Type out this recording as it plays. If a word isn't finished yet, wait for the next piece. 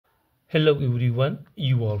Hello everyone,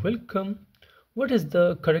 you are welcome. What is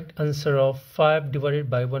the correct answer of 5 divided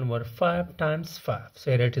by 1 over 5 times 5?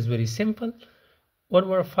 So that is very simple. 1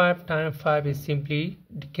 over 5 times 5 is simply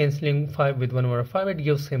cancelling 5 with 1 over 5, it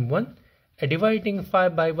gives him 1. And dividing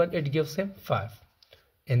 5 by 1, it gives him 5.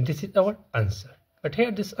 And this is our answer. But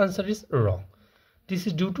here this answer is wrong. This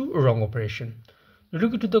is due to wrong operation.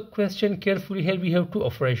 Look into the question carefully. Here we have two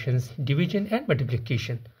operations, division and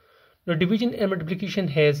multiplication. Now division and multiplication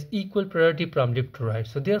has equal priority from left to right.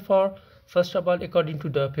 So therefore, first of all, according to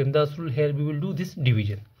the Pemdas rule, here we will do this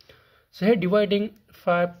division. So here dividing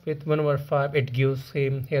 5 with 1 over 5, it gives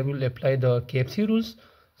him, here we will apply the KFC rules.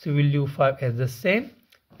 So we will do 5 as the same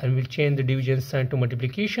and we'll change the division sign to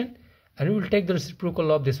multiplication. And we will take the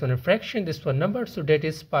reciprocal of this one fraction, this one number. So that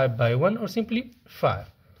is 5 by 1 or simply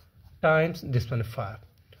 5 times this one 5.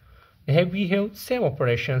 Here we have same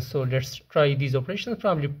operations, so let's try these operations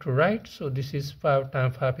from left to right. So this is 5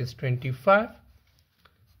 times 5 is 25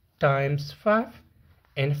 times 5,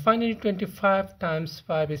 and finally 25 times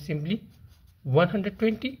 5 is simply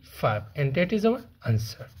 125, and that is our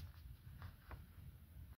answer.